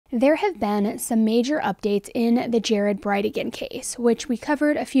There have been some major updates in the Jared Bridegan case, which we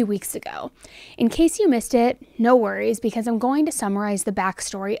covered a few weeks ago. In case you missed it, no worries, because I'm going to summarize the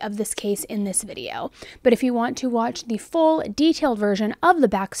backstory of this case in this video. But if you want to watch the full, detailed version of the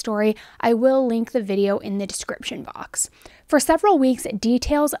backstory, I will link the video in the description box. For several weeks,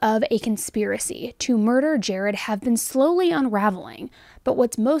 details of a conspiracy to murder Jared have been slowly unraveling. But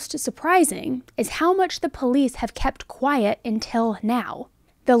what's most surprising is how much the police have kept quiet until now.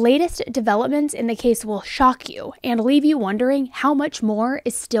 The latest developments in the case will shock you and leave you wondering how much more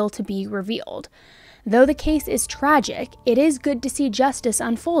is still to be revealed. Though the case is tragic, it is good to see justice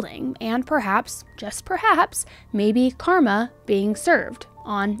unfolding and perhaps, just perhaps, maybe karma being served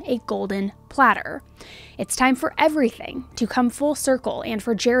on a golden platter. It's time for everything to come full circle and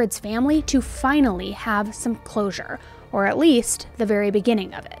for Jared's family to finally have some closure, or at least the very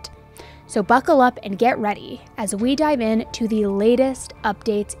beginning of it. So buckle up and get ready as we dive into the latest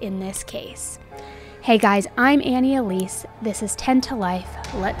updates in this case. Hey guys, I'm Elise. This is 10 to Life.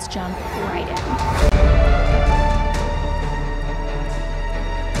 Let's jump right in.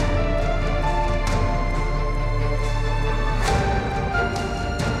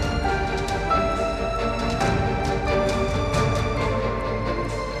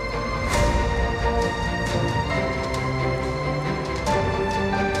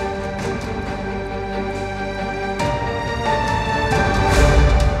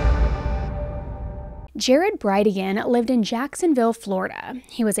 Jared Bridegan lived in Jacksonville, Florida.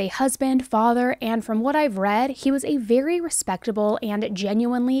 He was a husband, father, and from what I've read, he was a very respectable and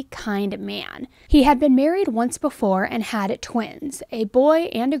genuinely kind man. He had been married once before and had twins, a boy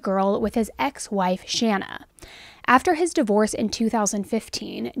and a girl, with his ex-wife, Shanna. After his divorce in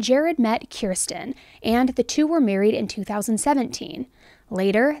 2015, Jared met Kirsten, and the two were married in 2017.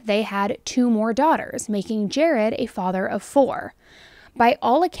 Later, they had 2 more daughters, making Jared a father of 4. By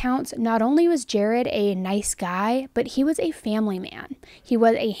all accounts, not only was Jared a nice guy, but he was a family man. He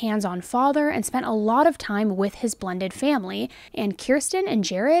was a hands-on father and spent a lot of time with his blended family, and Kirsten and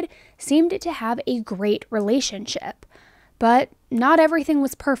Jared seemed to have a great relationship. But not everything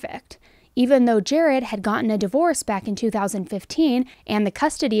was perfect. Even though Jared had gotten a divorce back in 2015 and the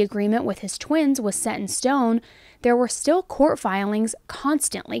custody agreement with his twins was set in stone, there were still court filings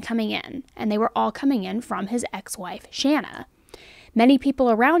constantly coming in, and they were all coming in from his ex-wife, Shanna. Many people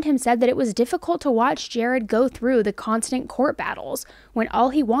around him said that it was difficult to watch Jared go through the constant court battles when all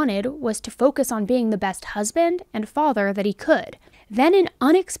he wanted was to focus on being the best husband and father that he could. Then an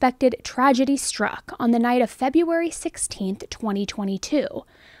unexpected tragedy struck on the night of February 16, 2022,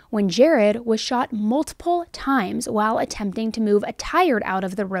 when Jared was shot multiple times while attempting to move a tire out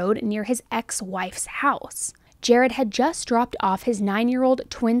of the road near his ex-wife's house. Jared had just dropped off his 9-year-old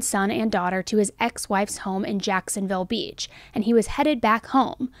twin son and daughter to his ex-wife's home in Jacksonville Beach, and he was headed back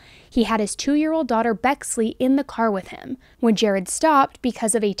home. He had his 2-year-old daughter Bexley in the car with him when Jared stopped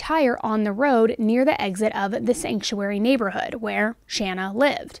because of a tire on the road near the exit of the Sanctuary neighborhood where Shanna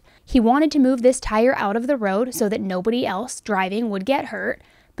lived. He wanted to move this tire out of the road so that nobody else driving would get hurt,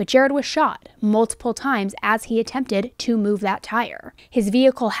 but Jared was shot multiple times as he attempted to move that tire. His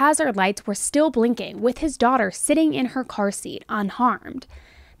vehicle hazard lights were still blinking, with his daughter sitting in her car seat unharmed.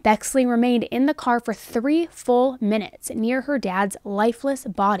 Bexley remained in the car for 3 full minutes near her dad's lifeless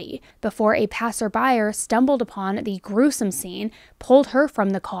body before a passerby stumbled upon the gruesome scene, pulled her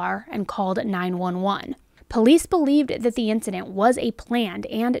from the car, and called 911. Police believed that the incident was a planned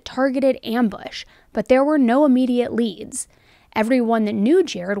and targeted ambush, but there were no immediate leads. Everyone that knew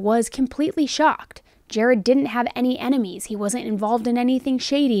Jared was completely shocked. Jared didn't have any enemies. He wasn't involved in anything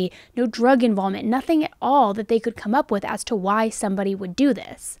shady, no drug involvement, nothing at all that they could come up with as to why somebody would do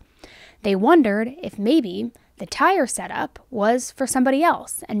this. They wondered if maybe the tire setup was for somebody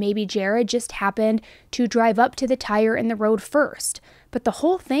else, and maybe Jared just happened to drive up to the tire in the road first. But the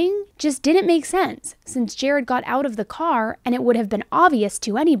whole thing just didn't make sense, since Jared got out of the car and it would have been obvious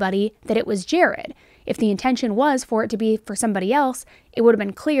to anybody that it was Jared. If the intention was for it to be for somebody else, it would have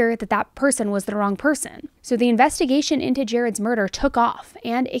been clear that that person was the wrong person. So the investigation into Jared's murder took off,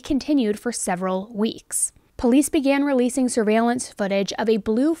 and it continued for several weeks. Police began releasing surveillance footage of a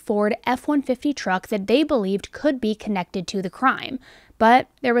blue Ford F-150 truck that they believed could be connected to the crime, but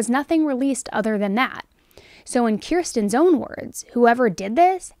there was nothing released other than that. So in Kirsten's own words, whoever did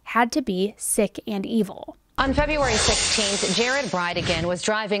this had to be sick and evil. On February 16th, Jared Bridegan was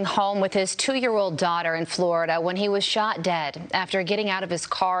driving home with his 2-year-old daughter in Florida when he was shot dead after getting out of his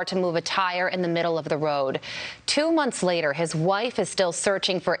car to move a tire in the middle of the road. 2 months later, his wife is still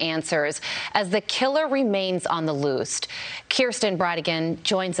searching for answers as the killer remains on the loose. Kirsten Bridegan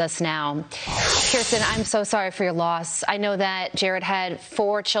joins us now. Kirsten, I'm so sorry for your loss. I know that Jared had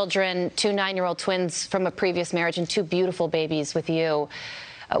 4 children, 2 9-year-old twins from a previous marriage, and 2 beautiful babies with you.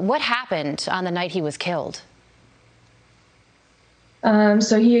 What happened on the night he was killed?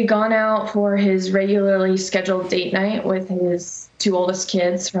 So he had gone out for his regularly scheduled date night with his 2 oldest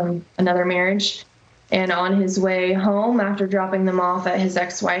kids from another marriage. And on his way home, after dropping them off at his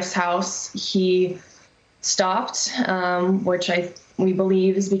ex-wife's house, he stopped, which we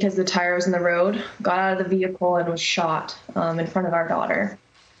believe is because the tire was in the road, got out of the vehicle and was shot in front of our daughter.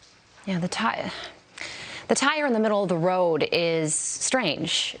 Yeah, the tire in the middle of the road is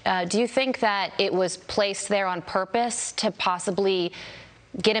strange. Do you think that it was placed there on purpose to possibly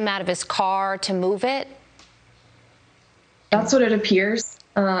get him out of his car to move it? That's what it appears,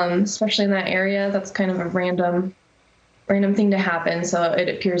 especially in that area. That's kind of a random thing to happen, so it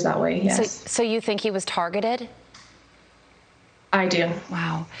appears that way, yes. So you think he was targeted? I do.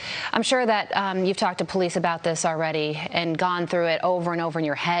 Wow. I'm sure that you've talked to police about this already and gone through it over and over in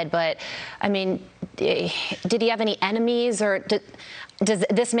your head, but I mean, did he have any enemies, or does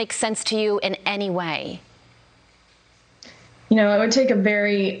this make sense to you in any way? You know, it would take a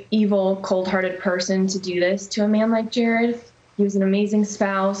very evil, cold-hearted person to do this to a man like Jared. He was an amazing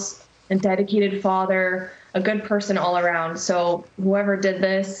spouse, a dedicated father, a good person all around. So whoever did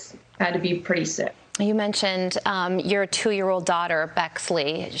this had to be pretty sick. You mentioned your 2-year-old daughter,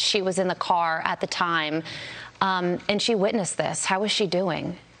 Bexley. She was in the car at the time, and she witnessed this. How was she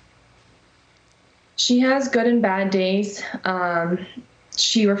doing? She has good and bad days.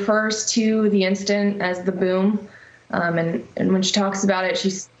 She refers to the incident as the boom. And when she talks about it, she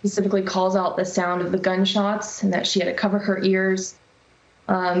specifically calls out the sound of the gunshots and that she had to cover her ears.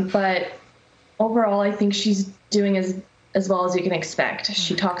 But overall, I think she's doing as well as you can expect.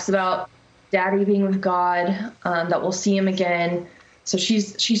 She talks about Daddy being with God, that we'll see him again. So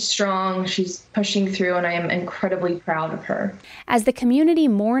she's strong, she's pushing through, and I am incredibly proud of her. As the community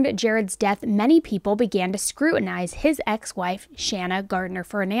mourned Jared's death, many people began to scrutinize his ex-wife, Shanna Gardner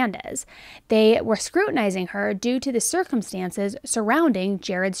Fernandez. They were scrutinizing her due to the circumstances surrounding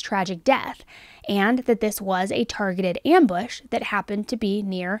Jared's tragic death, and that this was a targeted ambush that happened to be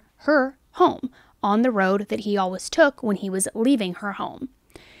near her home, on the road that he always took when he was leaving her home.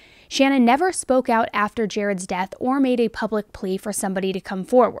 Shanna never spoke out after Jared's death or made a public plea for somebody to come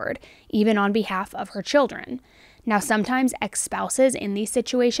forward, even on behalf of her children. Now, sometimes ex-spouses in these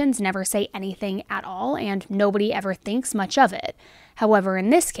situations never say anything at all, and nobody ever thinks much of it. However, in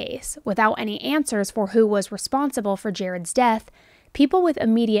this case, without any answers for who was responsible for Jared's death, people with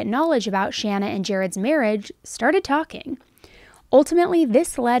immediate knowledge about Shanna and Jared's marriage started talking. Ultimately,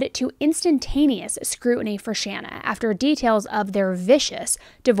 this led to instantaneous scrutiny for Shanna after details of their vicious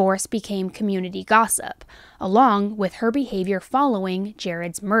divorce became community gossip, along with her behavior following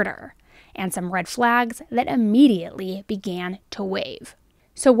Jared's murder, and some red flags that immediately began to wave.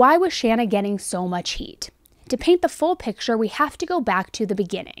 So why was Shanna getting so much heat? To paint the full picture, we have to go back to the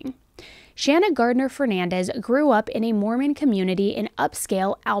beginning. Shanna Gardner Fernandez grew up in a Mormon community in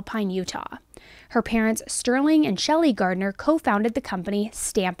upscale Alpine, Utah. Her parents, Sterling and Shelley Gardner, co-founded the company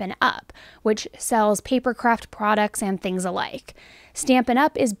Stampin' Up!, which sells papercraft products and things alike. Stampin'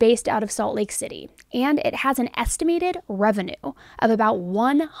 Up! Is based out of Salt Lake City, and it has an estimated revenue of about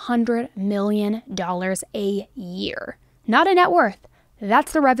 $100 million a year. Not a net worth.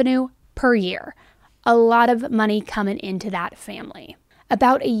 That's the revenue per year. A lot of money coming into that family.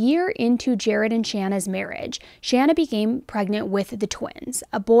 About a year into Jared and Shanna's marriage, Shanna became pregnant with the twins,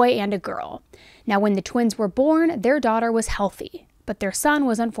 a boy and a girl. Now, when the twins were born, their daughter was healthy, but their son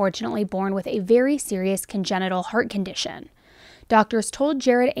was unfortunately born with a very serious congenital heart condition. Doctors told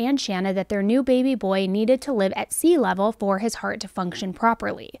Jared and Shanna that their new baby boy needed to live at sea level for his heart to function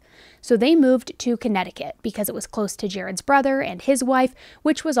properly. So they moved to Connecticut because it was close to Jared's brother and his wife,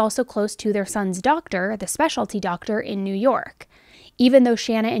 which was also close to their son's doctor, the specialty doctor in New York. Even though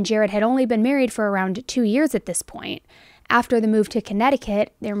Shanna and Jared had only been married for around 2 years at this point, after the move to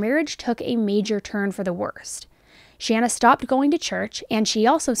Connecticut, their marriage took a major turn for the worst. Shanna stopped going to church, and she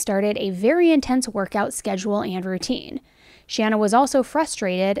also started a very intense workout schedule and routine. Shanna was also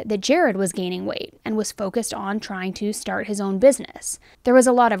frustrated that Jared was gaining weight and was focused on trying to start his own business. There was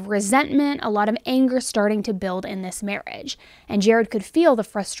a lot of resentment, a lot of anger starting to build in this marriage, and Jared could feel the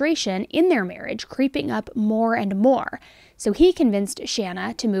frustration in their marriage creeping up more and more. So he convinced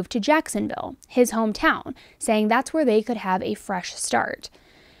Shanna to move to Jacksonville, his hometown, saying that's where they could have a fresh start.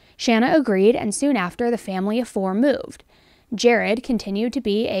 Shanna agreed, and soon after, the family of 4 moved. Jared continued to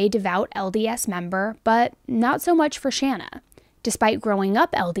be a devout LDS member, but not so much for Shanna. Despite growing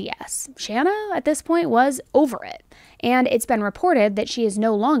up LDS, Shanna at this point was over it, and it's been reported that she is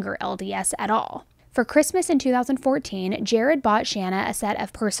no longer LDS at all. For Christmas in 2014, Jared bought Shanna a set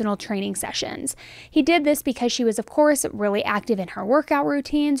of personal training sessions. He did this because she was, of course, really active in her workout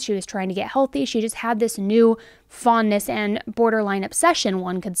routines. She was trying to get healthy. She just had this new fondness and borderline obsession,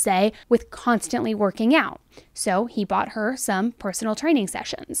 one could say, with constantly working out. So he bought her some personal training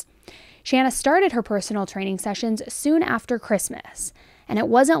sessions. Shanna started her personal training sessions soon after Christmas, and it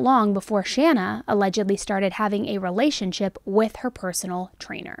wasn't long before Shanna allegedly started having a relationship with her personal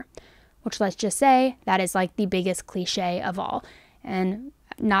trainer. Which, let's just say, that is like the biggest cliche of all. And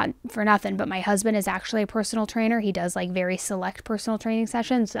not for nothing, but my husband is actually a personal trainer. He does like very select personal training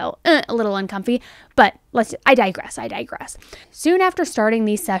sessions, so a little uncomfy. But I digress. Soon after starting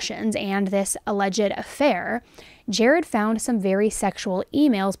these sessions and this alleged affair, Jared found some very sexual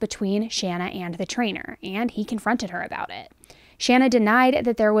emails between Shanna and the trainer, and he confronted her about it. Shanna denied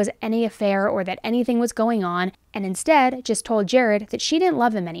that there was any affair or that anything was going on, and instead just told Jared that she didn't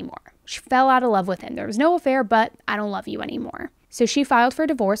love him anymore. She fell out of love with him. There was no affair, but I don't love you anymore. So she filed for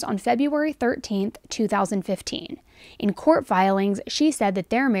divorce on February 13th, 2015. In court filings, she said that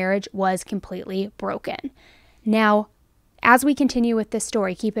their marriage was completely broken. Now, as we continue with this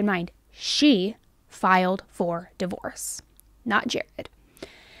story, keep in mind, she filed for divorce, not Jared.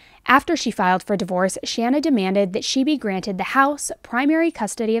 After she filed for divorce, Shanna demanded that she be granted the house, primary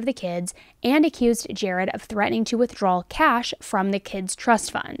custody of the kids, and accused Jared of threatening to withdraw cash from the kids'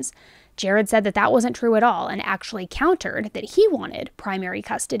 trust funds. Jared said that that wasn't true at all and actually countered that he wanted primary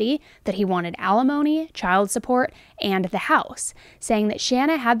custody, that he wanted alimony, child support, and the house, saying that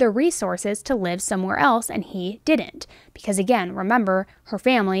Shanna had the resources to live somewhere else and he didn't. Because again, remember, her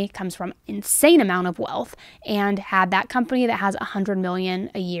family comes from an insane amount of wealth and had that company that has $100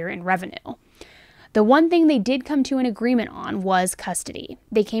 million a year in revenue. The one thing they did come to an agreement on was custody.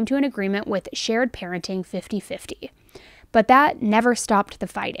 They came to an agreement with shared parenting 50-50. But that never stopped the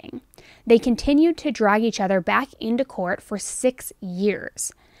fighting. They continued to drag each other back into court for 6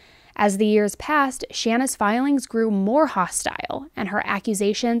 years. As the years passed, Shanna's filings grew more hostile and her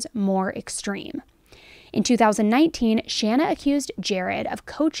accusations more extreme. In 2019, Shanna accused Jared of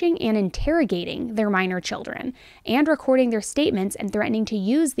coaching and interrogating their minor children and recording their statements and threatening to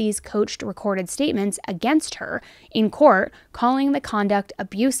use these coached recorded statements against her in court, calling the conduct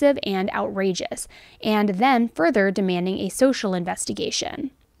abusive and outrageous, and then further demanding a social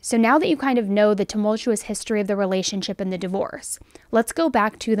investigation. So now that you kind of know the tumultuous history of the relationship and the divorce, let's go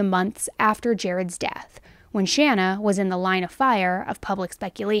back to the months after Jared's death, when Shanna was in the line of fire of public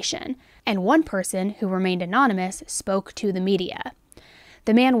speculation, and one person who remained anonymous spoke to the media.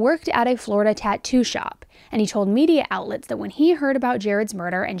 The man worked at a Florida tattoo shop, and he told media outlets that when he heard about Jared's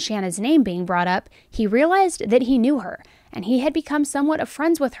murder and Shanna's name being brought up, he realized that he knew her, and he had become somewhat of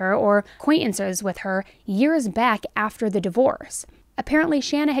friends with her or acquaintances with her years back after the divorce. Apparently,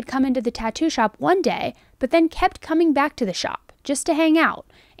 Shanna had come into the tattoo shop one day, but then kept coming back to the shop just to hang out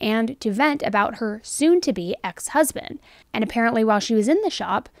and to vent about her soon-to-be ex-husband. And apparently while she was in the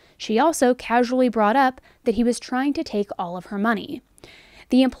shop, she also casually brought up that he was trying to take all of her money.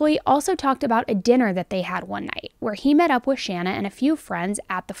 The employee also talked about a dinner that they had one night, where he met up with Shanna and a few friends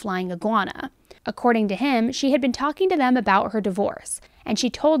at the Flying Iguana. According to him, she had been talking to them about her divorce, and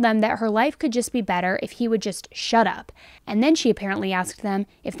she told them that her life could just be better if he would just shut up. And then she apparently asked them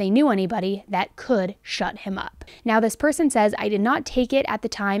if they knew anybody that could shut him up. Now, this person says, I did not take it at the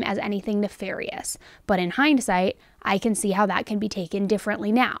time as anything nefarious, but in hindsight, I can see how that can be taken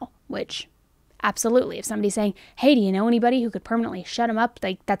differently now, which, absolutely, if somebody's saying, hey, do you know anybody who could permanently shut him up?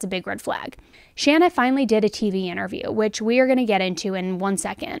 Like, that's a big red flag. Shanna finally did a TV interview, which we are going to get into in 1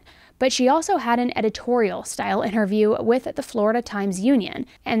 second. But she also had an editorial-style interview with the Florida Times-Union,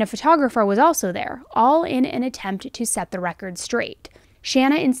 and a photographer was also there, all in an attempt to set the record straight.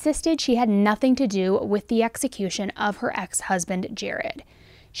 Shanna insisted she had nothing to do with the execution of her ex-husband, Jared.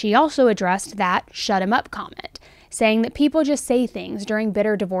 She also addressed that shut him up comment, saying that people just say things during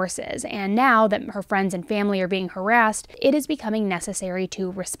bitter divorces, and now that her friends and family are being harassed, it is becoming necessary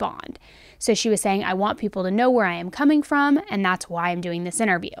to respond. So she was saying, I want people to know where I am coming from, and that's why I'm doing this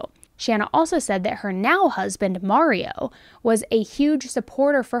interview. Shanna also said that her now husband, Mario, was a huge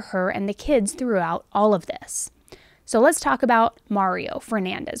supporter for her and the kids throughout all of this. So let's talk about Mario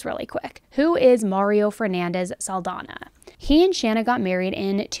Fernandez really quick. Who is Mario Fernandez Saldana? He and Shanna got married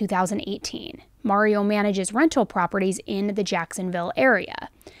in 2018. Mario manages rental properties in the Jacksonville area.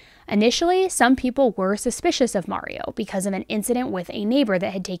 Initially, some people were suspicious of Mario because of an incident with a neighbor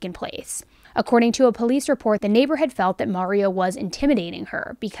that had taken place. According to a police report, the neighbor had felt that Mario was intimidating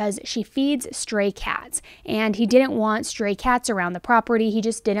her because she feeds stray cats, and he didn't want stray cats around the property. He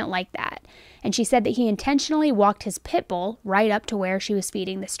just didn't like that. And she said that he intentionally walked his pit bull right up to where she was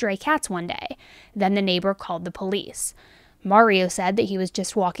feeding the stray cats one day. Then the neighbor called the police. Mario said that he was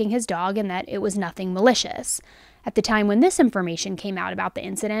just walking his dog and that it was nothing malicious. At the time when this information came out about the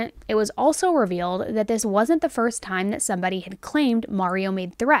incident, it was also revealed that this wasn't the first time that somebody had claimed Mario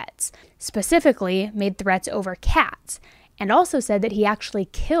made threats, specifically made threats over cats, and also said that he actually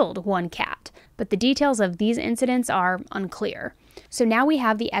killed one cat, but the details of these incidents are unclear. So now we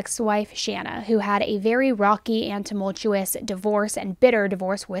have the ex-wife Shanna, who had a very rocky and tumultuous divorce and bitter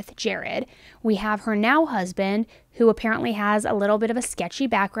divorce with Jared. We have her now husband, who apparently has a little bit of a sketchy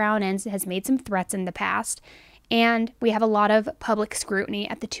background and has made some threats in the past. And we have a lot of public scrutiny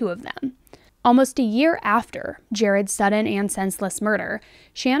at the two of them. Almost a year after Jared's sudden and senseless murder,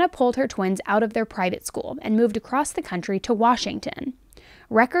 Shanna pulled her twins out of their private school and moved across the country to Washington.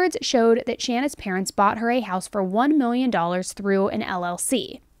 Records showed that Shanna's parents bought her a house for $1 million through an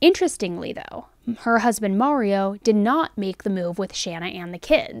LLC. Interestingly, though, her husband Mario did not make the move with Shanna and the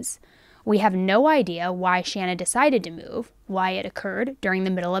kids. We have no idea why Shanna decided to move, why it occurred during the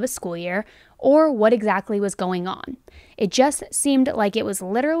middle of a school year, or what exactly was going on. It just seemed like it was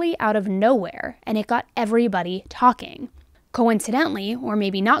literally out of nowhere, and it got everybody talking. Coincidentally, or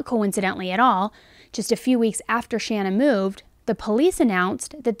maybe not coincidentally at all, just a few weeks after Shanna moved, the police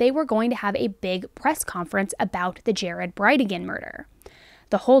announced that they were going to have a big press conference about the Jared Bridegan murder.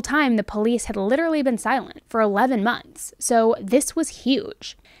 The whole time, the police had literally been silent for 11 months, so this was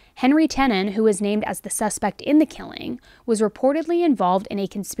huge. Henry Tenon, who was named as the suspect in the killing, was reportedly involved in a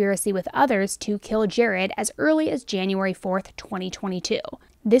conspiracy with others to kill Jared as early as January 4th, 2022.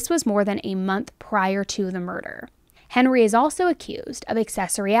 This was more than a month prior to the murder. Henry is also accused of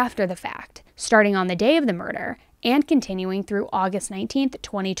accessory after the fact, starting on the day of the murder and continuing through August 19th,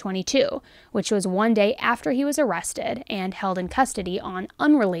 2022, which was one day after he was arrested and held in custody on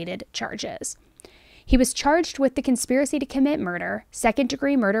unrelated charges. He was charged with the conspiracy to commit murder,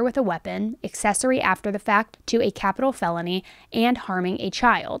 second-degree murder with a weapon, accessory after the fact to a capital felony, and harming a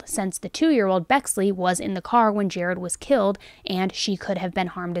child, since the 2-year-old Bexley was in the car when Jared was killed, and she could have been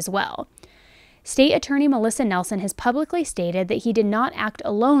harmed as well. State Attorney Melissa Nelson has publicly stated that he did not act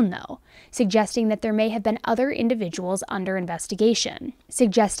alone, though, suggesting that there may have been other individuals under investigation,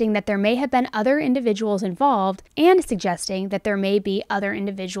 suggesting that there may have been other individuals involved, and suggesting that there may be other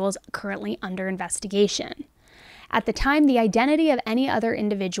individuals currently under investigation. At the time, the identity of any other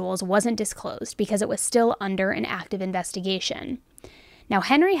individuals wasn't disclosed because it was still under an active investigation. Now,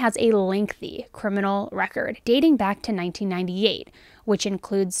 Henry has a lengthy criminal record dating back to 1998, which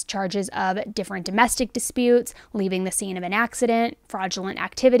includes charges of different domestic disputes, leaving the scene of an accident, fraudulent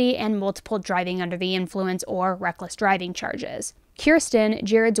activity, and multiple driving under the influence or reckless driving charges. Kirsten,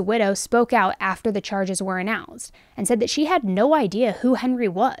 Jared's widow, spoke out after the charges were announced and said that she had no idea who Henry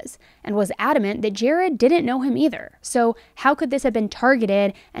was and was adamant that Jared didn't know him either. So how could this have been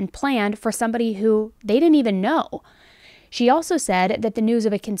targeted and planned for somebody who they didn't even know? She also said that the news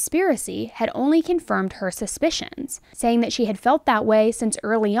of a conspiracy had only confirmed her suspicions, saying that she had felt that way since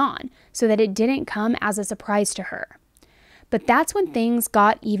early on, so that it didn't come as a surprise to her. But that's when things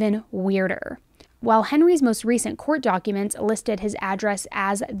got even weirder. While Henry's most recent court documents listed his address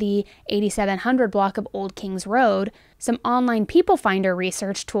as the 8700 block of Old Kings Road, some online People Finder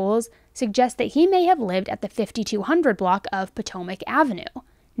research tools suggest that he may have lived at the 5200 block of Potomac Avenue.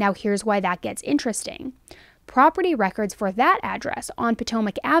 Now here's why that gets interesting. Property records for that address on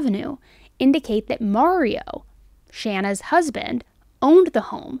Potomac Avenue indicate that Mario, Shanna's husband, owned the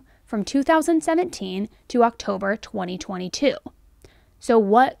home from 2017 to October 2022. So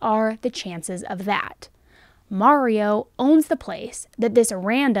what are the chances of that? Mario owns the place that this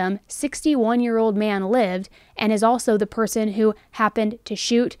random 61-year-old man lived and is also the person who happened to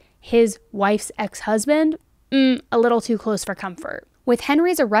shoot his wife's ex-husband? A little too close for comfort. With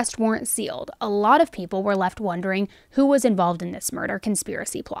Henry's arrest warrant sealed, a lot of people were left wondering who was involved in this murder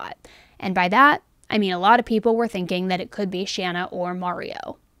conspiracy plot. And by that, I mean a lot of people were thinking that it could be Shanna or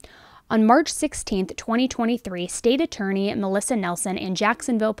Mario. On March 16, 2023, State Attorney Melissa Nelson and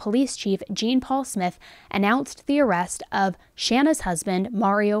Jacksonville Police Chief Jean Paul Smith announced the arrest of Shanna's husband,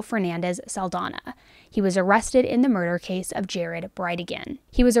 Mario Fernandez Saldana. He was arrested in the murder case of Jared Bridegan.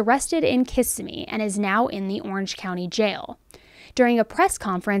 He was arrested in Kissimmee and is now in the Orange County Jail. During a press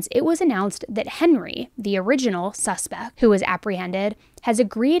conference, it was announced that Henry, the original suspect who was apprehended, has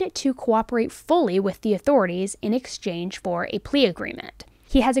agreed to cooperate fully with the authorities in exchange for a plea agreement.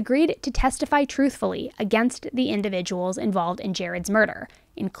 He has agreed to testify truthfully against the individuals involved in Jared's murder,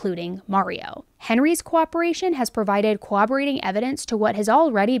 including Mario. Henry's cooperation has provided corroborating evidence to what has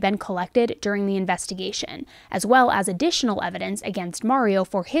already been collected during the investigation, as well as additional evidence against Mario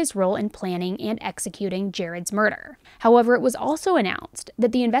for his role in planning and executing Jared's murder. However, it was also announced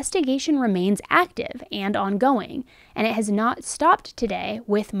that the investigation remains active and ongoing, and it has not stopped today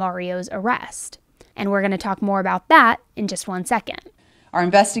with Mario's arrest. And we're going to talk more about that in just one second. Our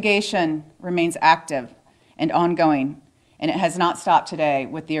investigation remains active and ongoing, and it has not stopped today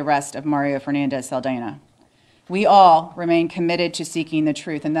with the arrest of Mario Fernandez Saldana. We all remain committed to seeking the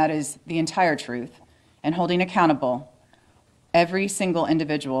truth, and that is the entire truth, and holding accountable every single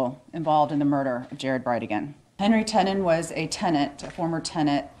individual involved in the murder of Jared Bridegan. Henry Tenon was a tenant, a former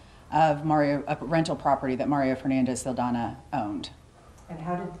tenant of a rental property that Mario Fernandez Saldana owned. And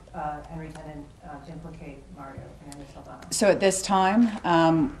how did Henry Tenon implicate Mario Fernandez Saldana? So at this time,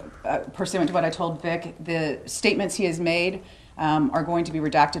 pursuant to what I told Vic, the statements he has made are going to be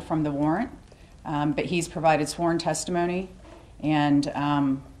redacted from the warrant, but he's provided sworn testimony and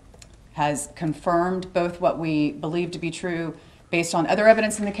has confirmed both what we believe to be true based on other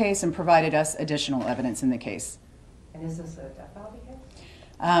evidence in the case and provided us additional evidence in the case. And is this a death penalty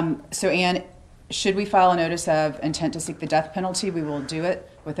case? So Ann, should we file a notice of intent to seek the death penalty, we will do it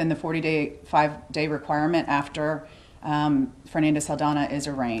within the 5-day requirement after Fernandez Saldana is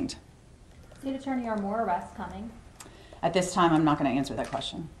arraigned. State Attorney, are more arrests coming? At this time, I'm not going to answer that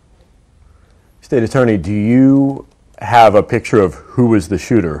question. State Attorney, do you have a picture of who was the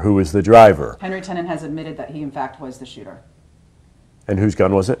shooter, who was the driver? Henry Tenon has admitted that he, in fact, was the shooter. And whose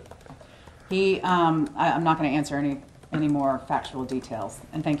gun was it? I'm not going to answer any more factual details,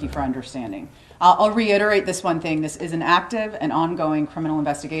 and thank you for understanding. I'll reiterate this one thing. This is an active and ongoing criminal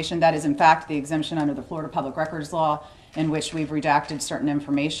investigation. That is, in fact, the exemption under the Florida Public Records Law in which we've redacted certain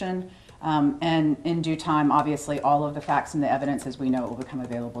information. And in due time, obviously, all of the facts and the evidence as we know it will become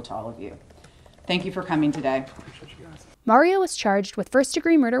available to all of you. Thank you for coming today. Mario was charged with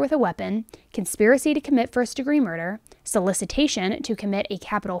first-degree murder with a weapon, conspiracy to commit first-degree murder, solicitation to commit a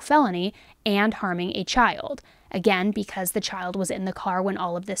capital felony, and harming a child, again because the child was in the car when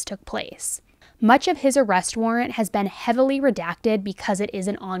all of this took place. Much of his arrest warrant has been heavily redacted because it is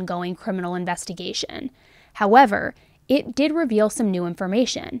an ongoing criminal investigation. However, it did reveal some new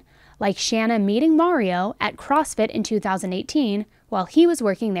information, like Shanna meeting Mario at CrossFit in 2018 while he was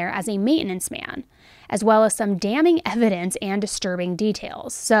working there as a maintenance man, as well as some damning evidence and disturbing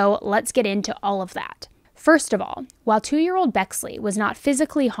details. So let's get into all of that. First of all, while 2-year-old Bexley was not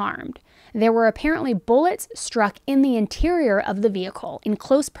physically harmed, there were apparently bullets struck in the interior of the vehicle in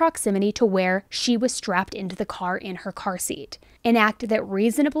close proximity to where she was strapped into the car in her car seat, an act that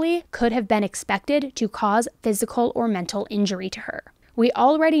reasonably could have been expected to cause physical or mental injury to her. We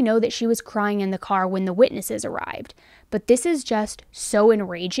already know that she was crying in the car when the witnesses arrived, but this is just so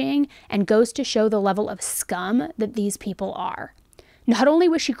enraging and goes to show the level of scum that these people are. Not only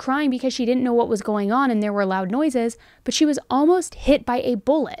was she crying because she didn't know what was going on and there were loud noises, but she was almost hit by a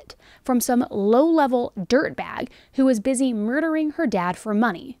bullet from some low-level dirtbag who was busy murdering her dad for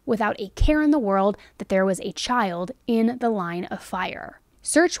money without a care in the world that there was a child in the line of fire.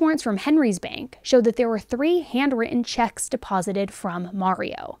 Search warrants from Henry's bank showed that there were 3 handwritten checks deposited from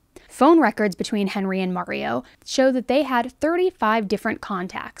Mario. Phone records between Henry and Mario show that they had 35 different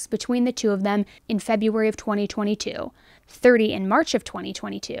contacts between the two of them in February of 2022, 30 in March of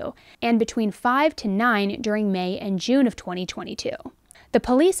 2022, and between 5 to 9 during May and June of 2022. The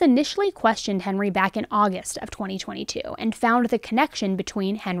police initially questioned Henry back in August of 2022 and found the connection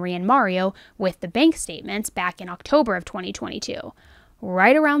between Henry and Mario with the bank statements back in October of 2022,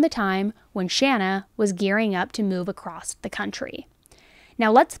 right around the time when Shanna was gearing up to move across the country.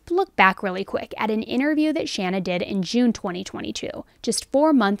 Now let's look back really quick at an interview that Shanna did in June 2022, just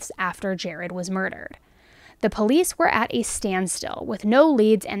 4 months after Jared was murdered. The police were at a standstill with no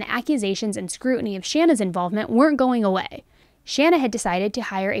leads, and the accusations and scrutiny of Shanna's involvement weren't going away. Shanna had decided to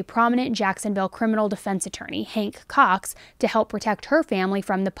hire a prominent Jacksonville criminal defense attorney, Hank Cox, to help protect her family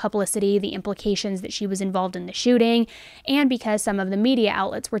from the publicity, the implications that she was involved in the shooting, and because some of the media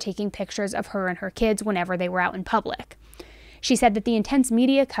outlets were taking pictures of her and her kids whenever they were out in public. She said that the intense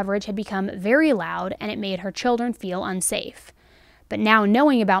media coverage had become very loud and it made her children feel unsafe. But now,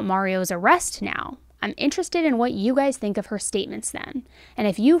 knowing about Mario's arrest now, I'm interested in what you guys think of her statements then, and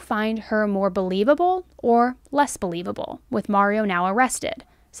if you find her more believable or less believable with Mario now arrested.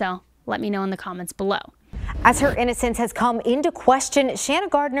 So let me know in the comments below. As her innocence has come into question, Shanna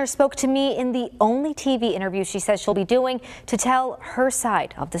Gardner spoke to me in the only TV interview she says she'll be doing to tell her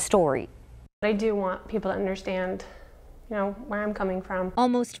side of the story. I do want people to understand, where I'm coming from.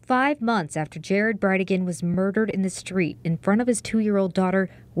 Almost 5 months after Jared Bridegan was murdered in the street in front of his 2-year-old daughter,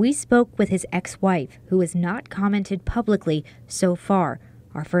 we spoke with his ex-wife, who has not commented publicly so far.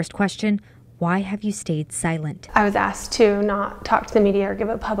 Our first question: why have you stayed silent? I was asked to not talk to the media or give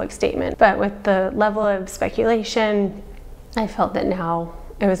a public statement, but with the level of speculation, I felt that now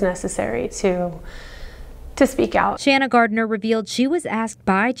it was necessary to speak out. Shanna Gardner revealed she was asked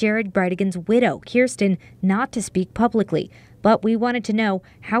by Jared Bridegan's widow, Kirsten, not to speak publicly, but we wanted to know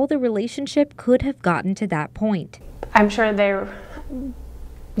how the relationship could have gotten to that point. I'm sure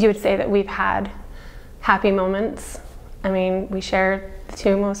you would say that we've had happy moments. I mean, we share the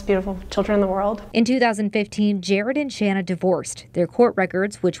 2 most beautiful children in the world. In 2015, Jared and Shanna divorced. Their court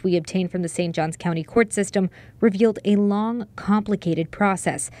records, which we obtained from the St. Johns County court system, revealed a long, complicated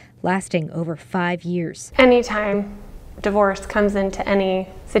process lasting over 5 years. Anytime divorce comes into any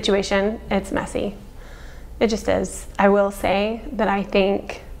situation, it's messy. It just is. I will say that I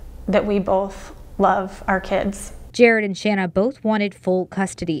think that we both love our kids. Jared and Shanna both wanted full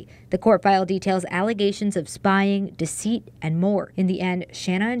custody. The court file details allegations of spying, deceit, and more. In the end,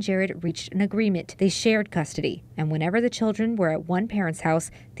 Shanna and Jared reached an agreement. They shared custody, and whenever the children were at one parent's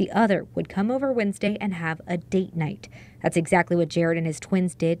house, the other would come over Wednesday and have a date night. That's exactly what Jared and his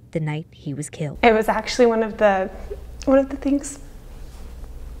twins did the night he was killed. It was actually one of the things.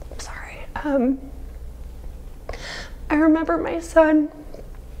 I'm sorry. I remember my son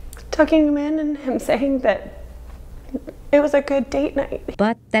tucking him in and him saying that it was a good date night.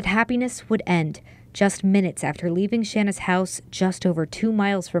 But that happiness would end just minutes after leaving Shanna's house just over 2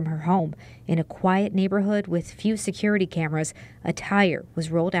 miles from her home. In a quiet neighborhood with few security cameras, a tire was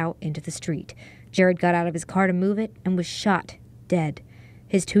rolled out into the street. Jared got out of his car to move it and was shot dead.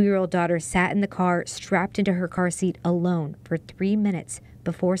 His 2-year-old daughter sat in the car, strapped into her car seat alone for 3 minutes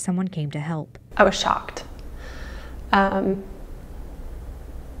before someone came to help. I was shocked. I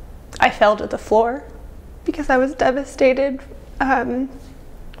fell to the floor because I was devastated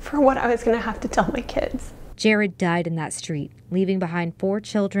for what I was going to have to tell my kids. Jared died in that street, leaving behind 4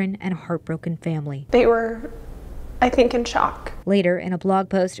 children and a heartbroken family. They were, I think, in shock. Later, in a blog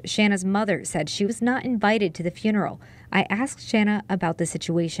post, Shanna's mother said she was not invited to the funeral. I asked Shanna about the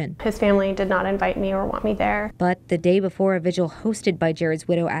situation. His family did not invite me or want me there. But the day before a vigil hosted by Jared's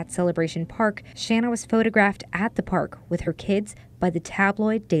widow at Celebration Park, Shanna was photographed at the park with her kids by the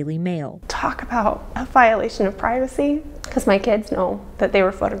tabloid Daily Mail. Talk about a violation of privacy, because my kids know that they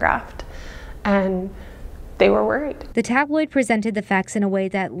were photographed and they were worried. The tabloid presented the facts in a way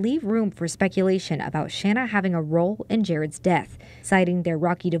that leave room for speculation about Shanna having a role in Jared's death, citing their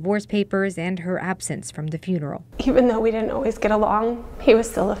rocky divorce papers and her absence from the funeral. Even though we didn't always get along, he was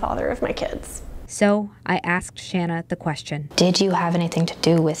still the father of my kids. So I asked Shanna the question. Did you have anything to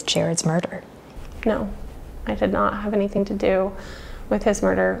do with Jared's murder? No, I did not have anything to do with his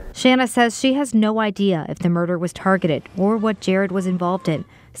murder. Shanna says she has no idea if the murder was targeted or what Jared was involved in,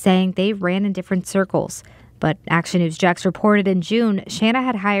 saying they ran in different circles. But Action News Jax reported in June, Shanna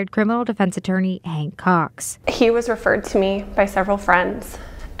had hired criminal defense attorney Hank Cox. He was referred to me by several friends,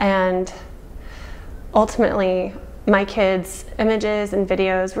 and ultimately my kids' images and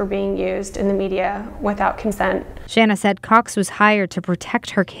videos were being used in the media without consent. Shanna said Cox was hired to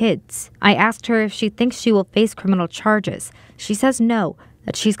protect her kids. I asked her if she thinks she will face criminal charges. She says no,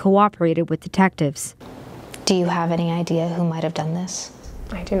 that she's cooperated with detectives. Do you have any idea who might have done this?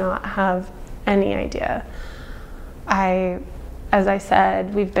 I do not have any idea. As I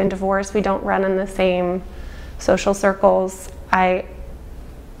said, we've been divorced. We don't run in the same social circles.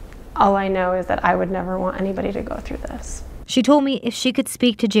 All I know is that I would never want anybody to go through this. She told me if she could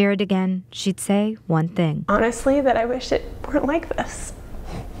speak to Jared again, she'd say one thing. Honestly, that I wish it weren't like this.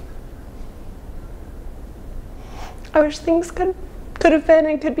 I wish things could have been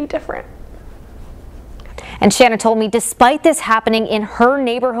and could be different. And Shanna told me despite this happening in her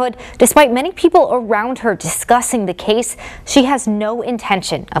neighborhood, despite many people around her discussing the case, she has no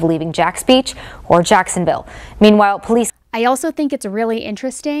intention of leaving Jax Beach or Jacksonville. Meanwhile, police... I also think it's really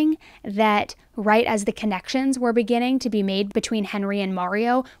interesting that right as the connections were beginning to be made between Henry and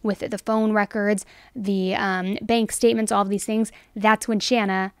Mario with the phone records, the bank statements, all of these things, that's when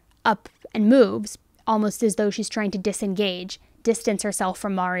Shanna up and moves almost as though she's trying to distance herself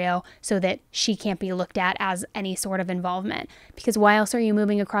from Mario so that she can't be looked at as any sort of involvement. Because why else are you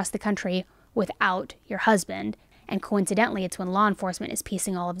moving across the country without your husband? And coincidentally, it's when law enforcement is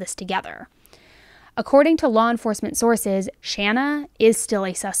piecing all of this together. According to law enforcement sources, Shanna is still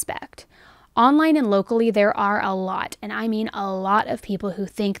a suspect. Online and locally, there are a lot, and I mean a lot of people who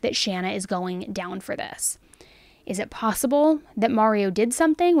think that Shanna is going down for this. Is it possible that Mario did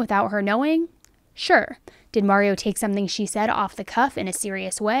something without her knowing? Sure. Did Mario take something she said off the cuff in a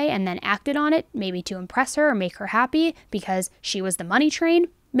serious way and then acted on it, maybe to impress her or make her happy because she was the money train?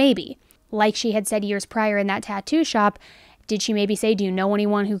 Maybe. Like she had said years prior in that tattoo shop, did she maybe say, do you know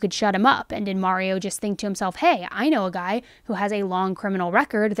anyone who could shut him up? And did Mario just think to himself, hey, I know a guy who has a long criminal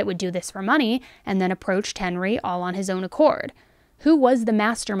record that would do this for money, and then approached Henry all on his own accord? Who was the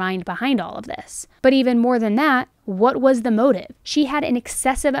mastermind behind all of this? But even more than that, what was the motive? She had an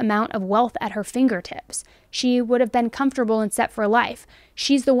excessive amount of wealth at her fingertips. She would have been comfortable and set for life.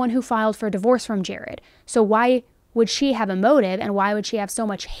 She's the one who filed for divorce from Jared. So why would she have a motive, and why would she have so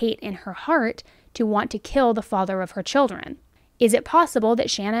much hate in her heart to want to kill the father of her children? Is it possible that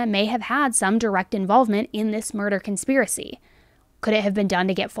Shanna may have had some direct involvement in this murder conspiracy? Could it have been done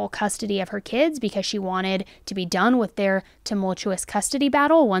to get full custody of her kids because she wanted to be done with their tumultuous custody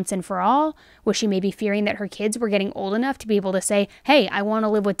battle once and for all? Was she maybe fearing that her kids were getting old enough to be able to say, hey, I want to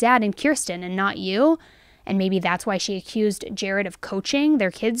live with Dad and Kirsten and not you? And maybe that's why she accused Jared of coaching their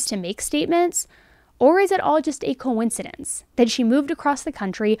kids to make statements? Or is it all just a coincidence that she moved across the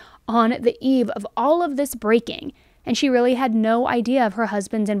country on the eve of all of this breaking, and she really had no idea of her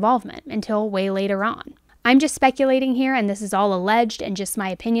husband's involvement until way later on? I'm just speculating here, and this is all alleged and just my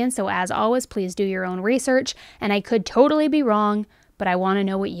opinion, so as always, please do your own research, and I could totally be wrong, but I want to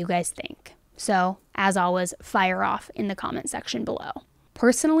know what you guys think. So, as always, fire off in the comment section below.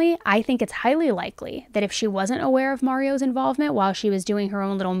 Personally, I think it's highly likely that if she wasn't aware of Mario's involvement while she was doing her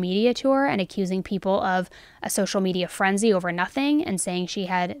own little media tour and accusing people of a social media frenzy over nothing and saying she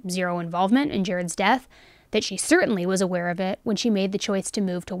had zero involvement in Jared's death, that she certainly was aware of it when she made the choice to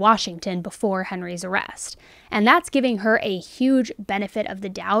move to Washington before Henry's arrest. And that's giving her a huge benefit of the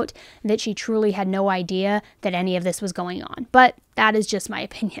doubt that she truly had no idea that any of this was going on. But that is just my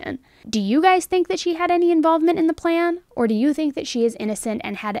opinion. Do you guys think that she had any involvement in the plan? Or do you think that she is innocent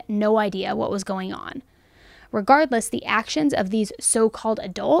and had no idea what was going on? Regardless, the actions of these so-called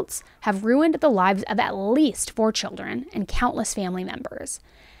adults have ruined the lives of at least 4 children and countless family members.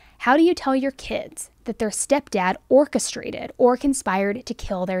 How do you tell your kids that their stepdad orchestrated or conspired to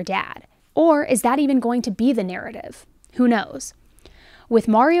kill their dad? Or is that even going to be the narrative? Who knows? With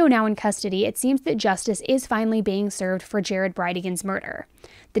Mario now in custody, it seems that justice is finally being served for Jared Bridegan's murder.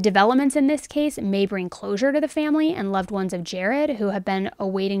 The developments in this case may bring closure to the family and loved ones of Jared who have been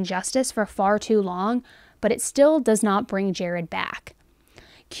awaiting justice for far too long, but it still does not bring Jared back.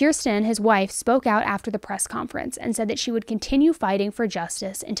 Kirsten, his wife, spoke out after the press conference and said that she would continue fighting for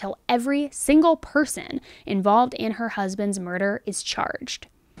justice until every single person involved in her husband's murder is charged.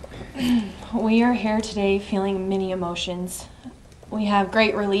 We are here today feeling many emotions. We have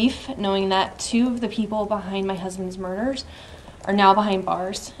great relief knowing that 2 of the people behind my husband's murders are now behind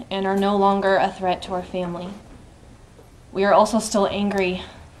bars and are no longer a threat to our family. We are also still angry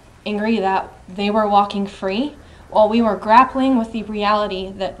that they were walking free while we were grappling with the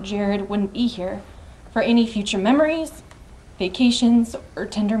reality that Jared wouldn't be here for any future memories, vacations, or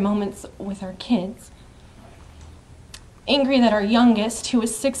tender moments with our kids. Angry that our youngest, who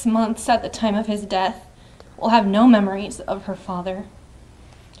was 6 months at the time of his death, will have no memories of her father.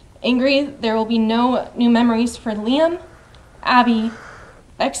 Angry there will be no new memories for Liam, Abby,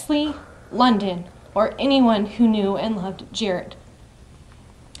 Bexley, London, or anyone who knew and loved Jared.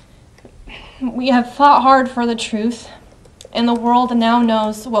 We have fought hard for the truth, and the world now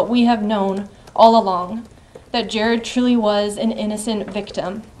knows what we have known all along, that Jared truly was an innocent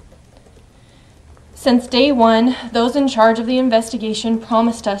victim. Since day one, those in charge of the investigation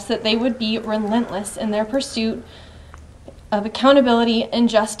promised us that they would be relentless in their pursuit of accountability and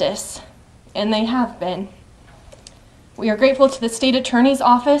justice, and they have been. We are grateful to the State Attorney's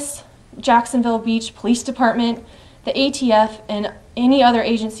Office, Jacksonville Beach Police Department, the ATF, and any other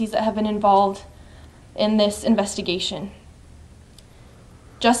agencies that have been involved in this investigation.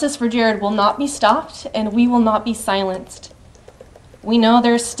 Justice for Jared will not be stopped, and we will not be silenced. We know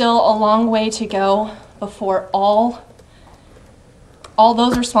there's still a long way to go before all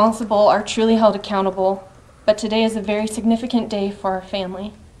those responsible are truly held accountable, but today is a very significant day for our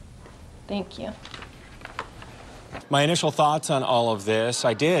family. Thank you. My initial thoughts on all of this,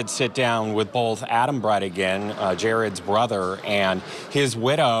 I did sit down with both Adam Bridegan, Jared's brother, and his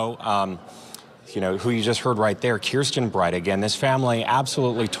widow, who you just heard right there, Kirsten Bridegan. This family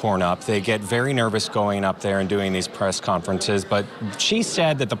absolutely torn up. They get very nervous going up there and doing these press conferences, but she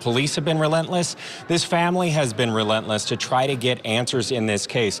said that the police have been relentless. This family has been relentless to try to get answers in this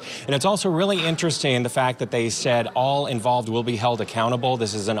case. And it's also really interesting the fact that they said all involved will be held accountable.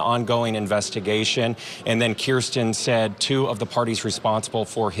 This is an ongoing investigation. And then Kirsten said 2 of the parties responsible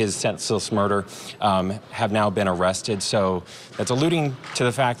for his senseless murder have now been arrested. So that's alluding to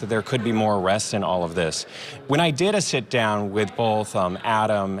the fact that there could be more arrests in all of this. When I did a sit down with both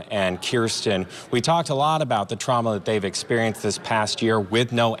Adam and Kirsten, we talked a lot about the trauma that they've experienced this past year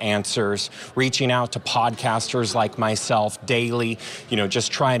with no answers, reaching out to podcasters like myself daily,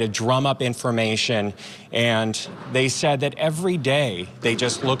 just trying to drum up information. And they said that every day they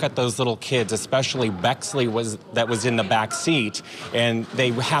just look at those little kids, especially Bexley that was in the back seat, and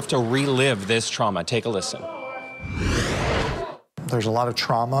they have to relive this trauma. Take a listen. There's a lot of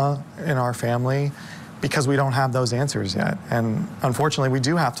trauma in our family because we don't have those answers yet. And unfortunately, we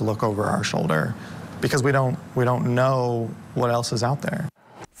do have to look over our shoulder because we don't know what else is out there.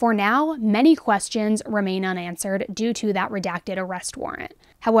 For now, many questions remain unanswered due to that redacted arrest warrant.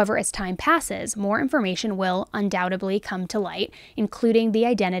 However, as time passes, more information will undoubtedly come to light, including the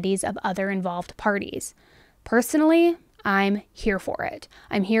identities of other involved parties. Personally, I'm here for it.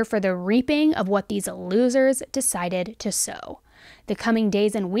 I'm here for the reaping of what these losers decided to sow. The coming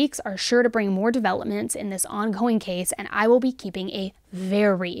days and weeks are sure to bring more developments in this ongoing case, and I will be keeping a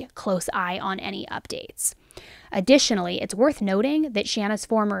very close eye on any updates. Additionally, it's worth noting that Shanna's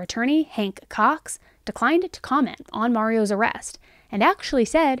former attorney, Hank Cox, declined to comment on Mario's arrest and actually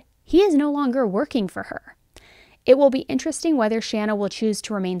said he is no longer working for her. It will be interesting whether Shanna will choose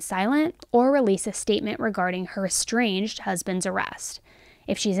to remain silent or release a statement regarding her estranged husband's arrest.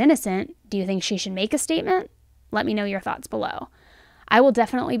 If she's innocent, do you think she should make a statement? Let me know your thoughts below. I will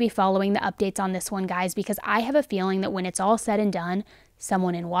definitely be following the updates on this one, guys, because I have a feeling that when it's all said and done,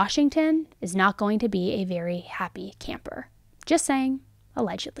 someone in Washington is not going to be a very happy camper. Just saying,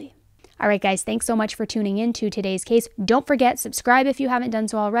 allegedly. All right, guys, thanks so much for tuning in to today's case. Don't forget, subscribe if you haven't done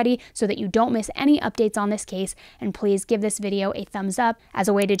so already so that you don't miss any updates on this case. And please give this video a thumbs up as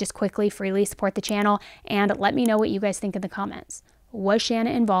a way to just quickly, freely support the channel. And let me know what you guys think in the comments. Was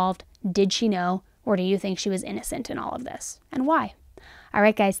Shanna involved? Did she know? Or do you think she was innocent in all of this? And why? All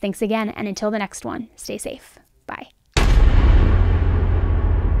right, guys, thanks again. And until the next one, stay safe. Bye.